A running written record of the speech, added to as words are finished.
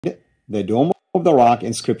The Dome of the Rock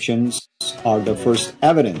inscriptions are the first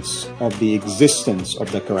evidence of the existence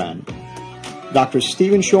of the Quran. Dr.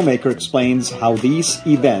 Stephen Showmaker explains how these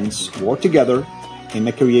events work together in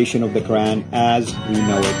the creation of the Quran as we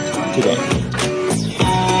know it today.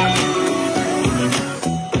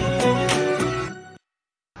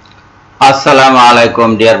 Assalamu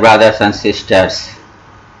alaikum, dear brothers and sisters.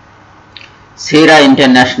 Sira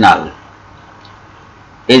International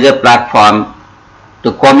is a platform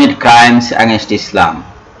to commit crimes against Islam.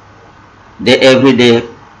 They every day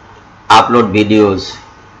upload videos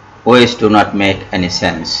which do not make any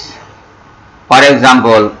sense. For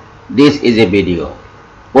example, this is a video.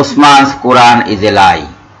 Uthman's Quran is a lie.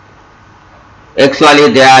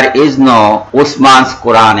 Actually, there is no Uthman's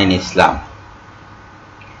Quran in Islam.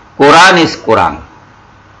 Quran is Quran.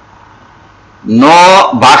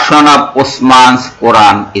 No version of Uthman's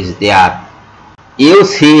Quran is there. You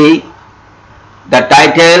see the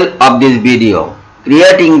title of this video,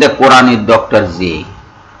 Creating the Quran with Dr. Z.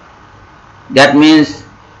 That means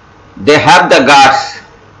they have the guts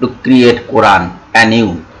to create Quran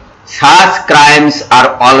anew. Such crimes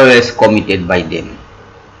are always committed by them.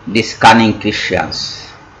 These cunning Christians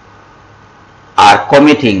are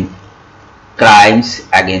committing crimes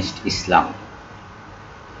against Islam.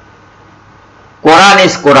 Quran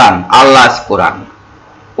is Quran, Allah's Quran.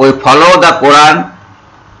 We follow the Quran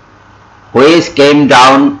which came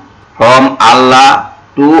down from Allah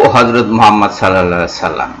to Hazrat Muhammad sallallahu alaihi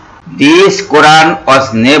wasallam. This Quran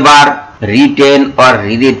was never written or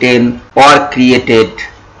rewritten or created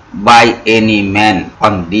by any man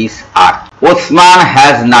on this earth. Uthman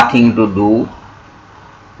has nothing to do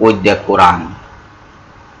with the Quran.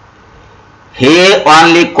 He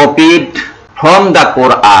only copied from the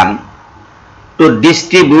Quran to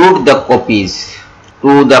distribute the copies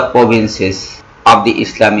to the provinces of the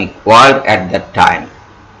Islamic world at that time.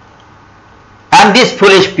 And these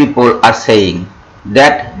foolish people are saying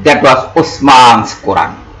that that was Uthman's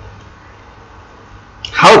Quran.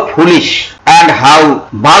 How foolish and how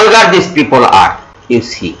vulgar these people are, you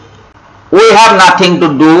see. We have nothing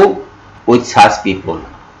to do with such people.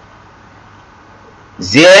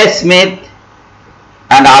 J. Smith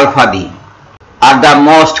and Fadi are the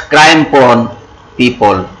most crime-prone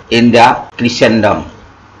people in the Christendom.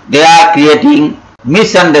 They are creating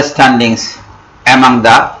misunderstandings among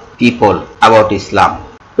the people about Islam.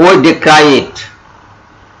 We decry it.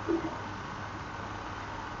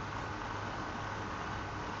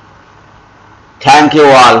 Thank you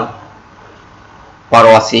all for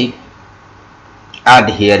watching and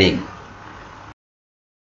hearing.